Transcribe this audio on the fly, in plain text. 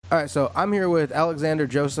All right, so I'm here with Alexander,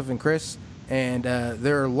 Joseph, and Chris, and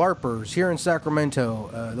they're LARPers here in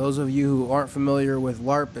Sacramento. Those of you who aren't familiar with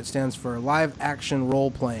LARP, it stands for Live Action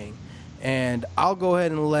Role Playing. And I'll go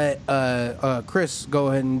ahead and let Chris go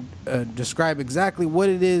ahead and describe exactly what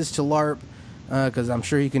it is to LARP, because I'm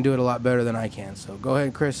sure he can do it a lot better than I can. So go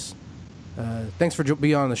ahead, Chris. Thanks for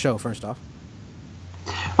being on the show, first off.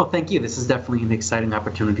 Well, thank you. This is definitely an exciting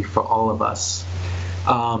opportunity for all of us.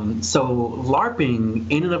 So LARPing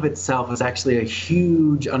in and of itself is actually a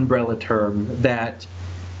huge umbrella term that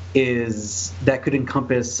could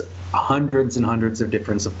encompass hundreds and hundreds of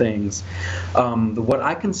different things. What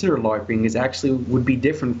I consider LARPing would be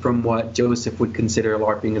different from what Joseph would consider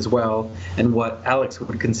LARPing as well, and what Alex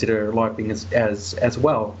would consider LARPing as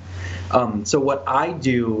well. So what I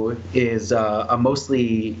do is a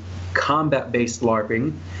mostly combat-based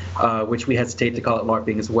LARPing, which we hesitate to call it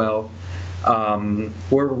LARPing as well,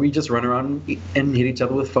 where we just run around and hit each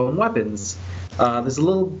other with foam weapons. There's a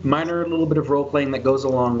little bit of role-playing that goes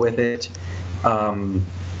along with it.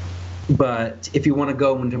 But if you want to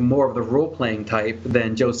go into more of the role-playing type,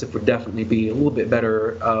 then Joseph would definitely be a little bit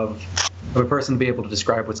better of a person to be able to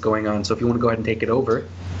describe what's going on. So if you want to go ahead and take it over.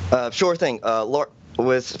 Sure thing.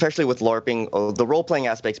 Especially with LARPing, the role-playing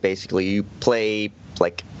aspects, basically, you play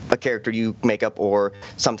like a character you make up, or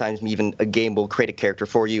sometimes even a game will create a character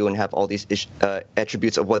for you and have all these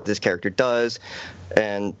attributes of what this character does,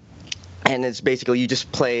 and it's basically you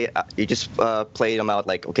just play them out,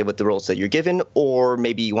 like, okay, with the roles that you're given, or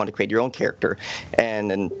maybe you want to create your own character,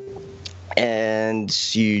 and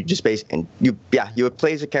you just you would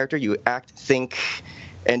play as a character, you act, think,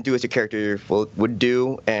 and do as your character would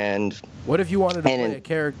do. And what if you wanted to play a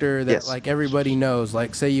character that, yes, like everybody knows?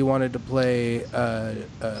 Like, say you wanted to play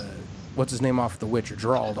what's his name off The Witcher,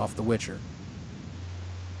 Geralt off The Witcher.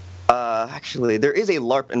 Actually, there is a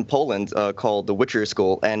LARP in Poland called the Witcher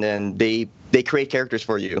School, and then they create characters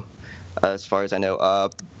for you, as far as I know.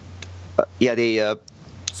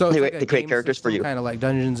 So they create characters for you, kind of like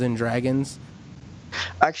Dungeons and Dragons.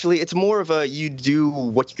 Actually, it's more of you do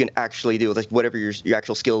what you can actually do, like whatever your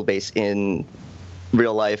actual skill base in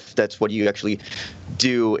real life. That's what you actually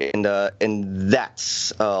do, and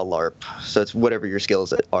that's LARP. So it's whatever your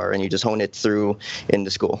skills are, and you just hone it through in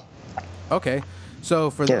the school. Okay, so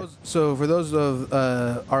for those of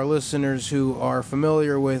our listeners who are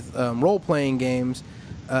familiar with role-playing games,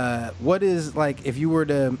 what is, like, if you were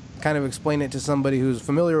to kind of explain it to somebody who's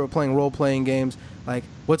familiar with playing role-playing games, like,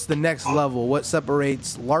 what's the next level? What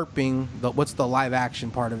separates LARPing? What's the live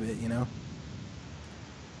action part of it, you know?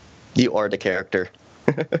 You are the character.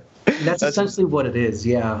 That's essentially what it is,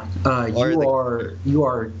 yeah. You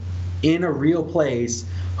are in a real place,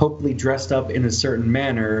 hopefully dressed up in a certain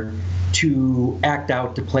manner, to act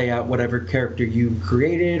out, to play out whatever character you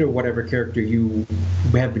created or whatever character you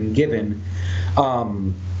have been given.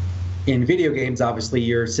 In video games, obviously,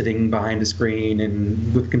 you're sitting behind a screen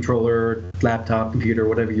and with controller, laptop, computer,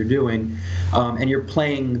 whatever you're doing, and you're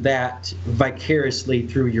playing that vicariously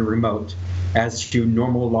through your remote. As to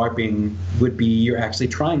normal LARPing would be, you're actually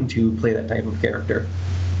trying to play that type of character.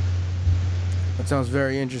 That sounds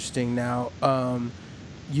very interesting. Now,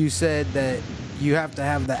 you said that you have to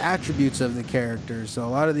have the attributes of the characters. So a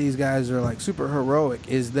lot of these guys are like super heroic.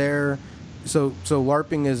 Is there? So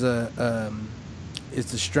LARPing is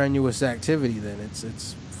it's a strenuous activity. Then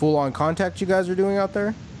it's full on contact you guys are doing out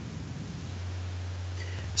there.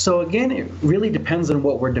 So again, it really depends on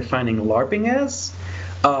what we're defining LARPing as.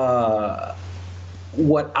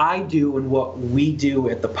 What I do and what we do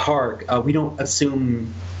at the park, we don't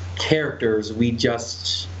assume characters.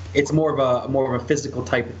 It's more of a physical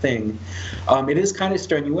type of thing. It is kind of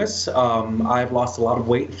strenuous. I've lost a lot of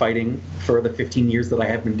weight fighting for the 15 years that I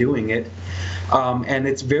have been doing it. And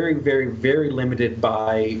it's very, very, very limited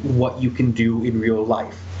by what you can do in real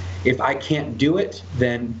life. If I can't do it,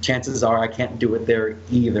 then chances are I can't do it there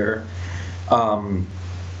either.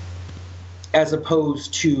 As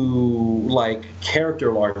opposed to, like,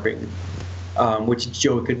 character LARPing, which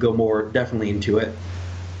Joe could go more definitely into it.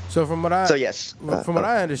 So from what I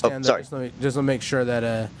understand, just let me make sure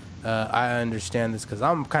that I understand this, because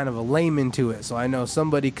I'm kind of a layman to it. So I know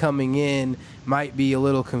somebody coming in might be a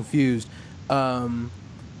little confused. You're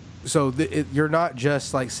not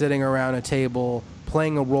just like sitting around a table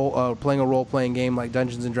playing a role-playing game like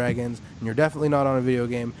Dungeons and Dragons, and you're definitely not on a video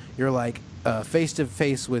game. You're like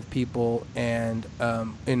face-to-face with people, and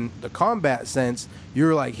in the combat sense,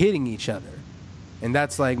 you're like hitting each other, and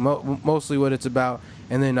that's like mostly what it's about.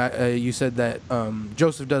 And then you said that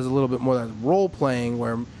Joseph does a little bit more than role-playing,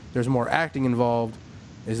 where there's more acting involved.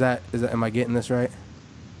 Is that? Am I getting this right?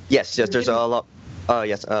 Yes. There's a lot.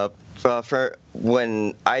 Yes. for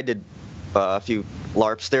when I did a few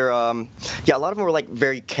LARPs, a lot of them were like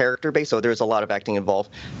very character based, so there's a lot of acting involved.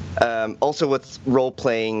 Also with role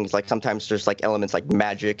playing, like sometimes there's like elements like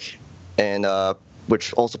magic, and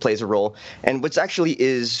which also plays a role, and which actually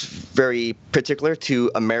is very particular to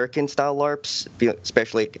American style LARPs,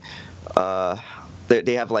 especially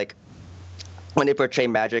they have like. When they portray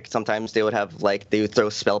magic, sometimes they would have they would throw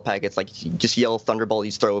spell packets, like you just yell Thunderbolt,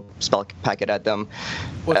 you throw a spell packet at them.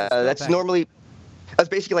 That's normally that's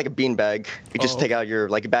basically like a beanbag. You just take out your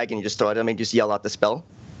bag and you just throw it at them and you just yell out the spell.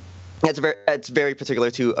 It's very particular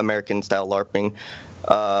to American style LARPing.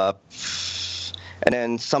 And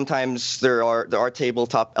then sometimes there are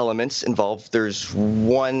tabletop elements involved. There's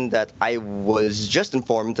one that I was just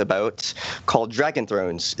informed about called Dragon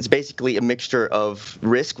Thrones. It's basically a mixture of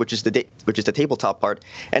Risk, which is the tabletop part,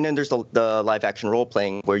 and then there's the live action role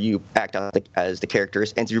playing where you act out as the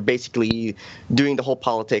characters, and you're basically doing the whole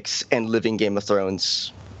politics and living Game of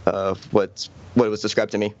Thrones. What was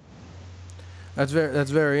described to me. That's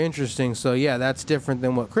very interesting. So yeah, that's different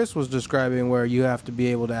than what Chris was describing, where you have to be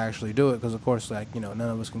able to actually do it, because of course, none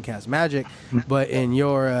of us can cast magic. But in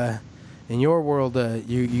your world,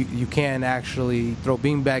 you can actually throw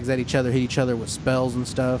beanbags at each other, hit each other with spells and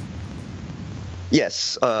stuff.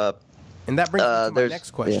 Yes. And that brings me to my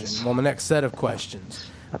next question. Yes. Well, my next set of questions.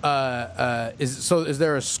 Is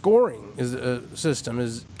there a scoring system?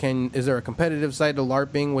 Is there a competitive side to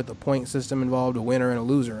LARPing with a point system involved, a winner and a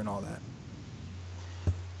loser, and all that?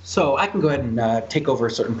 So I can go ahead and take over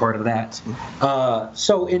a certain part of that.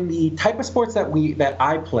 So in the type of sports that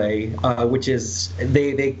I play, which is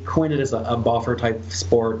they coin it as a boffer type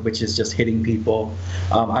sport, which is just hitting people.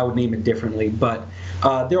 I would name it differently, but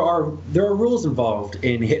there are rules involved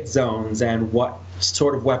in hit zones and what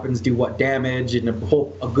sort of weapons do what damage, and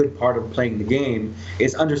a good part of playing the game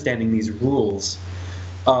is understanding these rules.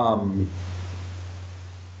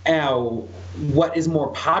 Now, what is more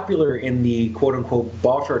popular in the quote-unquote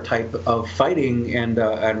boffer type of fighting and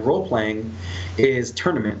role-playing is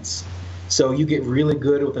tournaments. So you get really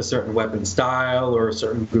good with a certain weapon style or a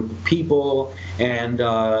certain group of people, and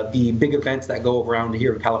the big events that go around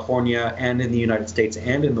here in California and in the United States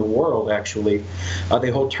and in the world, actually, they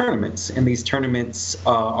hold tournaments. And these tournaments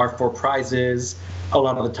are for prizes a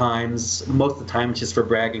lot of the times. Most of the time, it's just for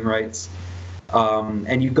bragging rights.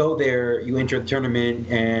 And you go there, you enter the tournament,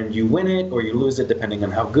 and you win it or you lose it, depending on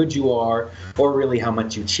how good you are, or really how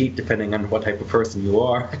much you cheat, depending on what type of person you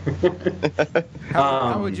are.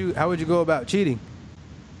 How would you go about cheating?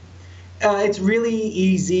 It's really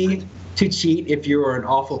easy to cheat if you're an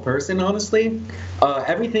awful person, honestly.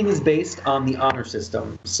 Everything is based on the honor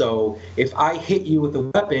system. So if I hit you with a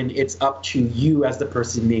weapon, it's up to you as the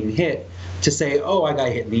person being hit to say, oh, I got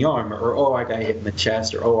hit in the arm, or oh, I got hit in the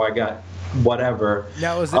chest, or oh, I got whatever.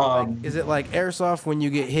 Now, is it like airsoft? When you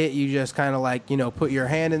get hit, you just kind of put your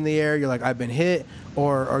hand in the air, you're like, I've been hit,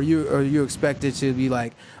 or are you expected to be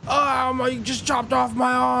like, oh, you just chopped off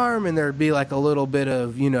my arm, and there'd be like a little bit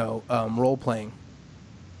of role playing?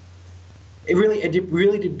 It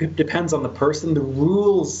really depends on the person. The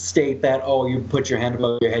rules state that, you put your hand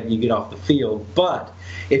above your head and you get off the field. But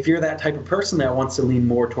if you're that type of person that wants to lean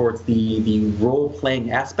more towards the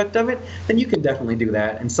role-playing aspect of it, then you can definitely do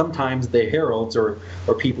that. And sometimes the heralds or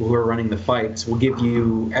people who are running the fights will give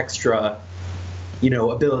you extra,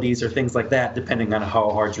 abilities or things like that, depending on how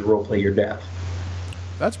hard you role-play your death.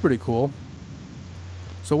 That's pretty cool.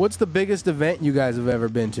 So what's the biggest event you guys have ever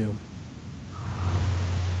been to?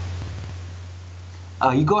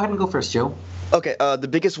 You go ahead and go first, Joe. Okay, the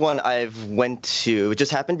biggest one I've went to, it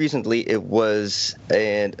just happened recently. It was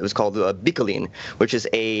called Bicolline, which is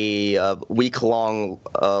a week-long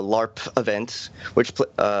LARP event. Which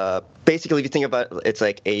basically, if you think about it, it's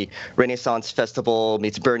like a Renaissance festival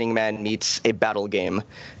meets Burning Man meets a battle game,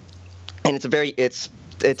 and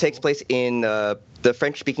it takes place in the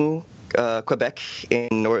French-speaking Quebec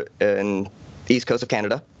in east coast of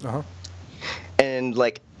Canada. Uh-huh. And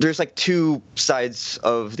there's two sides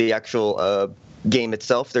of the actual game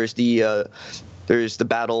itself. There's the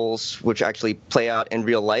battles, which actually play out in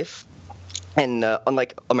real life, and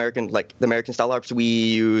unlike the American style LARPs, we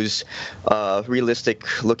use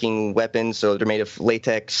realistic looking weapons. So they're made of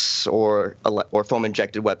latex or foam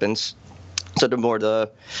injected weapons. So they're more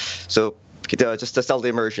just to sell the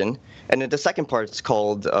immersion. And then the second part is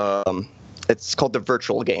called the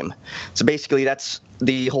virtual game. So basically, that's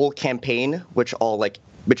the whole campaign, which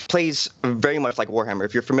plays very much like Warhammer.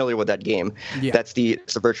 If you're familiar with that game, yeah. That's the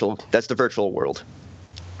virtual world.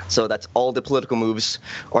 So that's all the political moves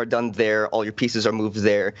are done there. All your pieces are moved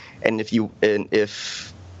there. And if you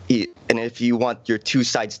want your two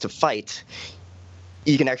sides to fight,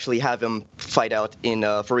 you can actually have him fight out in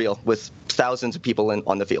for real with thousands of people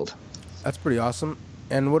on the field. That's pretty awesome.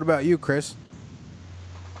 And what about you, Chris?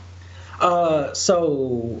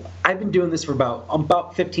 So I've been doing this for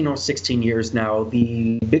about 15 or 16 years now.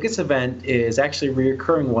 The biggest event is actually a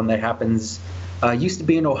reoccurring one that happens, used to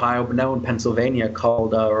be in Ohio, but now in Pennsylvania,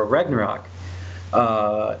 called Ragnarok.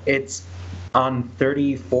 It's on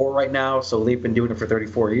 34 right now, so they've been doing it for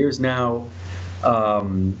 34 years now.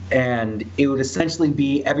 And it would essentially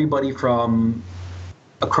be everybody from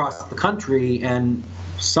across the country and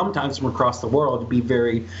sometimes from across the world. Be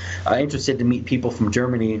very interested to meet people from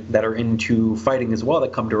Germany that are into fighting as well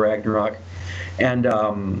that come to Ragnarok.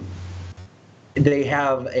 And they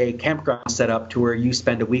have a campground set up to where you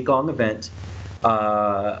spend a week-long event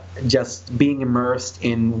just being immersed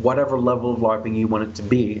in whatever level of LARPing you want it to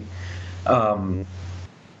be.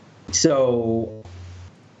 So,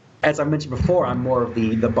 as I mentioned before, I'm more of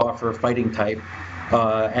the buffer fighting type.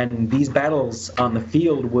 And these battles on the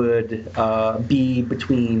field would be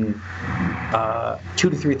between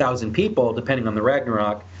 2,000 to 3,000 people, depending on the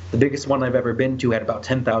Ragnarok. The biggest one I've ever been to had about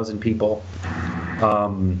 10,000 people.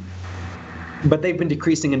 But they've been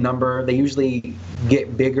decreasing in number. They usually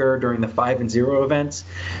get bigger during the 5 and 0 events,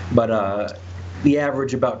 but the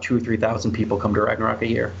average about 2,000 or 3,000 people come to Ragnarok a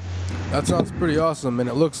year. That sounds pretty awesome, and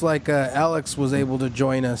it looks like Alex was able to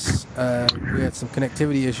join us. We had some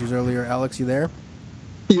connectivity issues earlier. Alex, you there?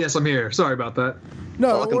 Yes, I'm here. Sorry about that. No,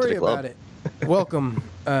 Welcome don't worry to the club. about it. Welcome,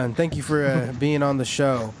 and thank you for being on the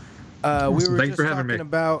show. We were Thanks just for having talking me.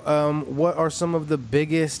 about what are some of the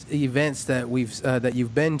biggest events that that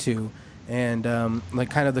you've been to, and like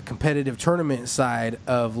kind of the competitive tournament side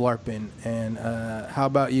of LARPing. And how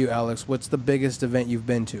about you, Alex? What's the biggest event you've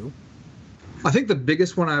been to? I think the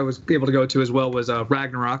biggest one I was able to go to as well was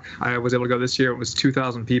Ragnarok. I was able to go this year. It was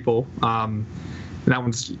 2,000 people. And that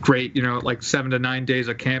one's great, like 7 to 9 days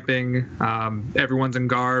of camping. Everyone's in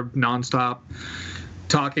garb, nonstop,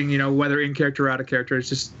 talking, whether in character or out of character. It's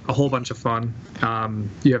just a whole bunch of fun.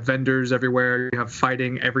 You have vendors everywhere. You have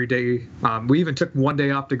fighting every day. We even took one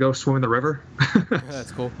day off to go swim in the river.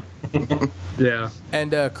 That's cool. Yeah.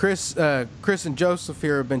 And Chris and Joseph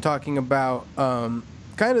here have been talking about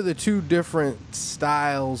kind of the two different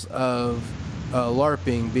styles of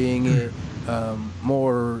LARPing, being it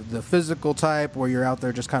more the physical type where you're out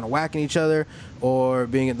there just kind of whacking each other, or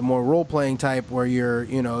being it the more role-playing type where you're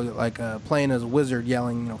like playing as a wizard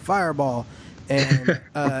yelling in And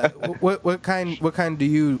what kind do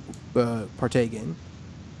you partake in?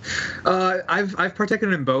 I've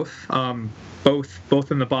partaken in both.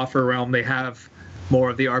 Both in the boffer realm. They have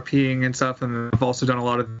more of the RPing and stuff, and I've also done a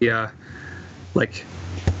lot of the like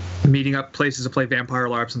meeting up places to play vampire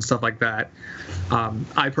LARPs and stuff like that.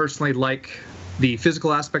 I personally like the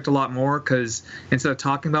physical aspect a lot more because instead of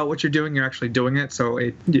talking about what you're doing, you're actually doing it. So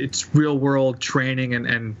it's real world training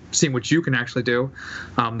and seeing what you can actually do.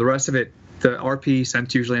 The rest of it, the RP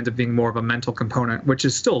sense usually ends up being more of a mental component, which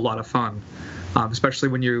is still a lot of fun, especially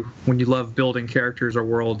when you love building characters or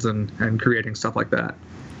worlds and creating stuff like that.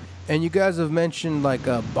 And you guys have mentioned like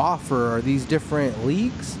a boffer. Are these different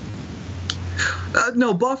leagues?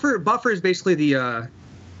 No, buffer is basically the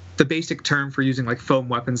basic term for using like foam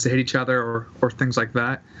weapons to hit each other or things like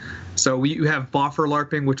that. So you have boffer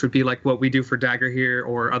LARPing, which would be like what we do for Dagger here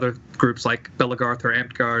or other groups like Belagarth or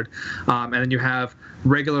Amtgard. And then you have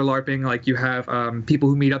regular LARPing, like you have people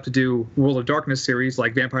who meet up to do World of Darkness series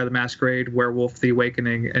like Vampire the Masquerade, Werewolf the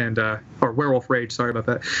Awakening, and or Werewolf Rage, sorry about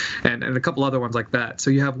that, and a couple other ones like that. So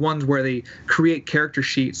you have ones where they create character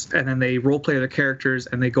sheets and then they roleplay their characters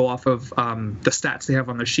and they go off of the stats they have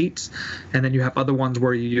on the sheets. And then you have other ones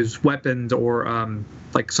where you use weapons or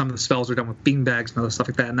like some of the spells are done with beanbags and other stuff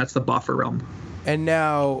like that, and that's the boffer realm. And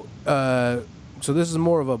now, so this is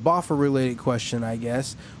more of a boffer-related question, I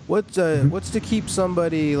guess. What's to keep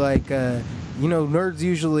somebody like, nerds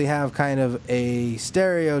usually have kind of a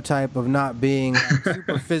stereotype of not being like,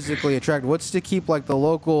 super physically attractive. What's to keep like the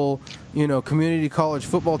local, community college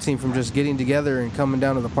football team from just getting together and coming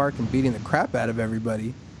down to the park and beating the crap out of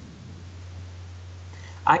everybody?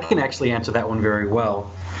 I can actually answer that one very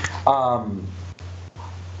well.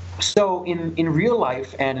 So in real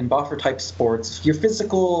life and in buffer type sports, your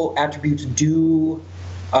physical attributes do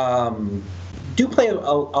play a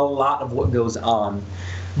lot of what goes on.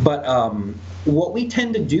 But what we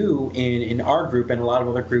tend to do in our group and a lot of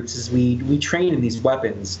other groups is we train in these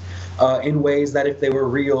weapons in ways that if they were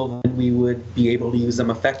real, then we would be able to use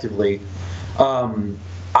them effectively.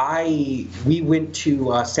 We went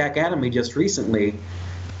to SAC Anime just recently,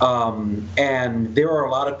 and there are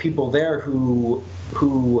a lot of people there who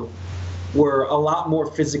were a lot more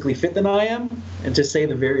physically fit than I am, and to say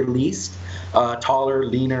the very least. Taller,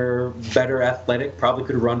 leaner, better athletic, probably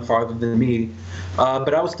could run farther than me.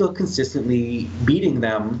 But I was still consistently beating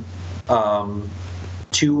them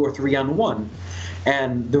 2 or 3 on 1.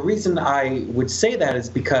 And the reason I would say that is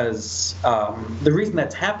because the reason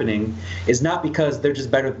that's happening is not because they're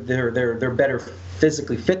just better, they're better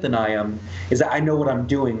physically fit than I am, is that I know what I'm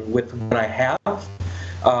doing with what I have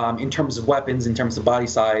in terms of weapons, in terms of body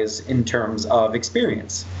size, in terms of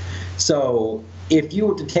experience. So if you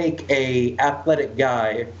were to take a athletic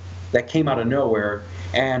guy that came out of nowhere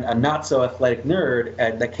and a not so athletic nerd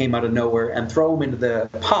that came out of nowhere and throw them into the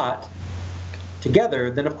pot together,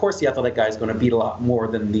 then of course the athletic guy is going to beat a lot more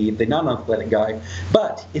than the non-athletic guy.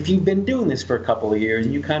 But if you've been doing this for a couple of years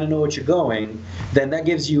and you kind of know what you're going, then that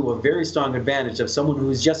gives you a very strong advantage of someone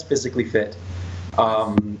who's just physically fit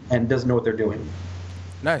and doesn't know what they're doing.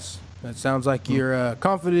 Nice. That sounds like you're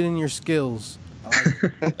confident in your skills.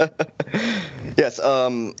 Yes.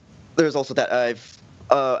 There's also that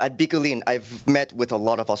at Bicolin, I've met with a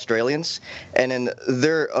lot of Australians, and then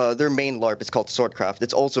their main LARP is called Swordcraft.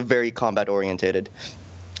 It's also very combat orientated,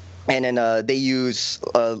 and then they use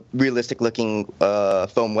realistic-looking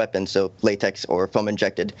foam weapons, so latex or foam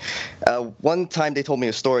injected. One time they told me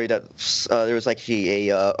a story that there was actually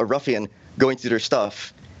a ruffian going through their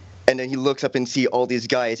stuff. And then he looks up and see all these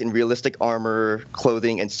guys in realistic armor,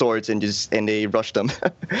 clothing, and swords, and they rush them.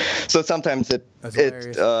 So sometimes it's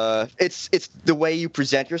the way you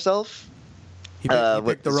present yourself. He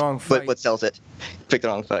picked the wrong fight. What sells it? Pick the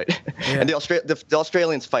wrong fight. Yeah. And the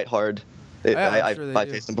Australians fight hard. I've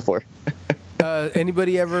faced them before.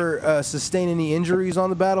 Anybody ever sustain any injuries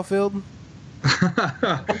on the battlefield?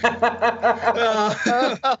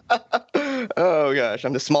 Oh gosh,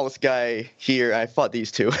 I'm the smallest guy here. I fought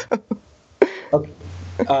these two. Okay.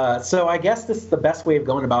 So I guess the best way of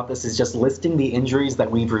going about this is just listing the injuries that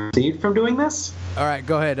we've received from doing this. All right,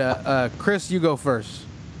 go ahead. Chris, you go first.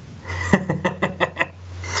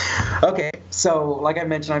 Okay, so like I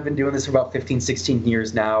mentioned, I've been doing this for about 15, 16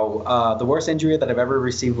 years now. The worst injury that I've ever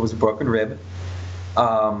received was a broken rib.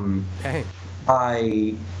 Hey.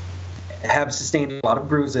 I have sustained a lot of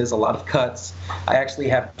bruises, a lot of cuts. I actually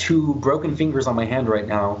have 2 broken fingers on my hand right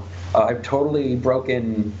now. I've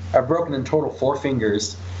broken in total 4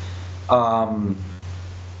 fingers.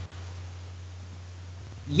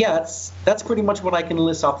 Yeah, that's pretty much what I can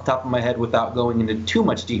list off the top of my head without going into too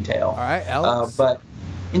much detail. All right, Alex. But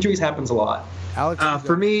injuries happens a lot. Alex,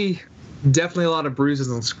 for me, definitely a lot of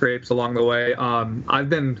bruises and scrapes along the way. I've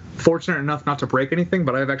been fortunate enough not to break anything,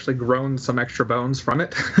 but I've actually grown some extra bones from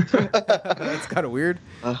it. That's kind of weird.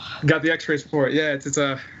 Got the X-rays for it. Yeah, it's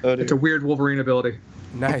a weird Wolverine ability.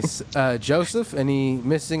 Nice. Joseph, any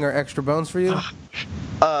missing or extra bones for you?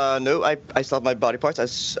 No, I still have my body parts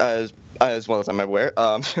as well as I'm aware.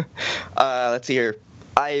 Let's see here.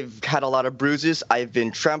 I've had a lot of bruises. I've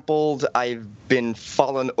been trampled. I've been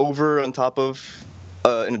fallen over on top of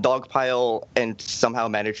in a dog pile and somehow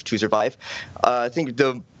managed to survive. I think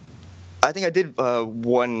I did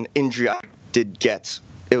one injury I did get.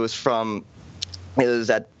 This was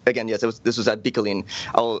at Bicolin.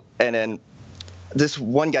 And then this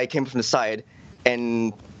one guy came from the side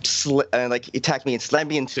and attacked me and slammed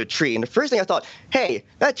me into a tree. And the first thing I thought, hey,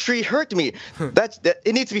 that tree hurt me.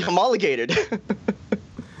 It needs to be homologated.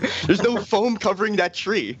 There's no foam covering that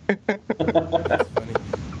tree. That's funny.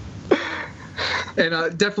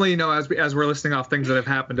 And definitely, as we're listing off things that have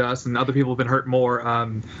happened to us and other people have been hurt more,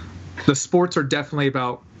 the sports are definitely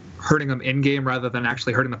about hurting them in game rather than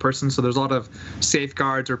actually hurting the person. So there's a lot of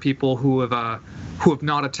safeguards or people who have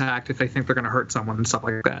not attacked if they think they're going to hurt someone and stuff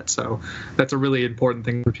like that. So that's a really important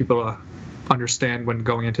thing for people to understand when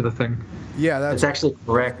going into the thing. Yeah, that's actually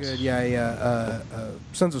correct. Good. Yeah.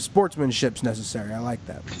 Sense of sportsmanship's necessary. I like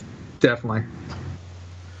that. Definitely.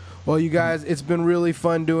 Well, you guys, it's been really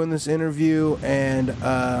fun doing this interview, and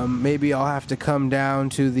maybe I'll have to come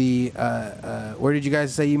down to the. Where did you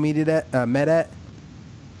guys say you met at?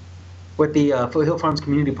 With the Foothill Farms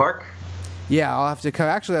Community Park. Yeah, I'll have to come.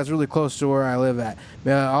 Actually, that's really close to where I live at.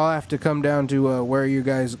 I'll have to come down to where you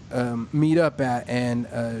guys meet up at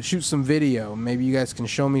and shoot some video. Maybe you guys can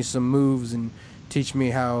show me some moves and teach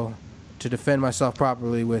me how to defend myself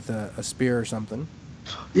properly with a spear or something.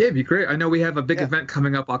 Yeah, it'd be great. I know we have a big event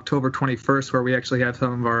coming up October 21st where we actually have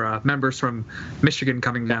some of our members from Michigan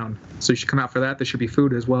coming down. So you should come out for that. There should be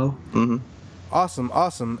food as well. Mm-hmm.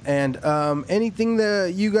 Awesome. And anything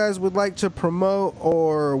that you guys would like to promote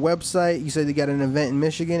or website? You said you got an event in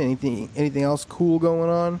Michigan. Anything else cool going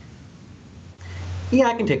on? Yeah,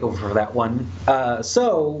 I can take over for that one.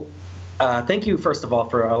 So Thank you, first of all,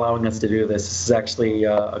 for allowing us to do this. This is actually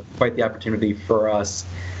quite the opportunity for us.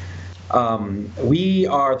 We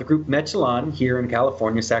are the group Mechalon here in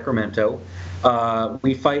California, Sacramento.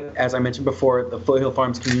 We fight, as I mentioned before, at the Foothill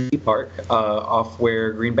Farms Community Park, off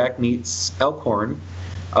where Greenback meets Elkhorn.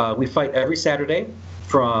 We fight every Saturday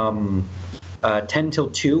from 10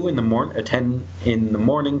 till 2 in the morning, 10 in the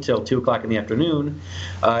morning till 2 o'clock in the afternoon,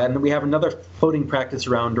 and then we have another floating practice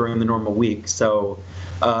round during the normal week. So,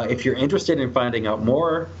 if you're interested in finding out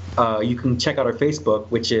more, you can check out our Facebook,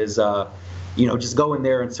 which is just go in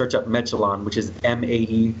there and search up Mechalon, which is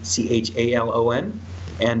Machalon,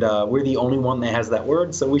 and we're the only one that has that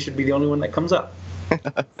word, so we should be the only one that comes up.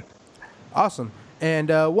 Awesome. And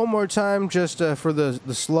one more time, just for the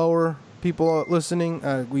slower people listening,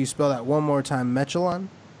 will you spell that one more time, Mechalon?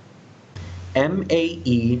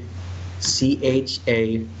 Machalon.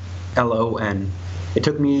 It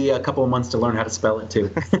took me a couple of months to learn how to spell it, too,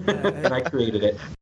 and I created it.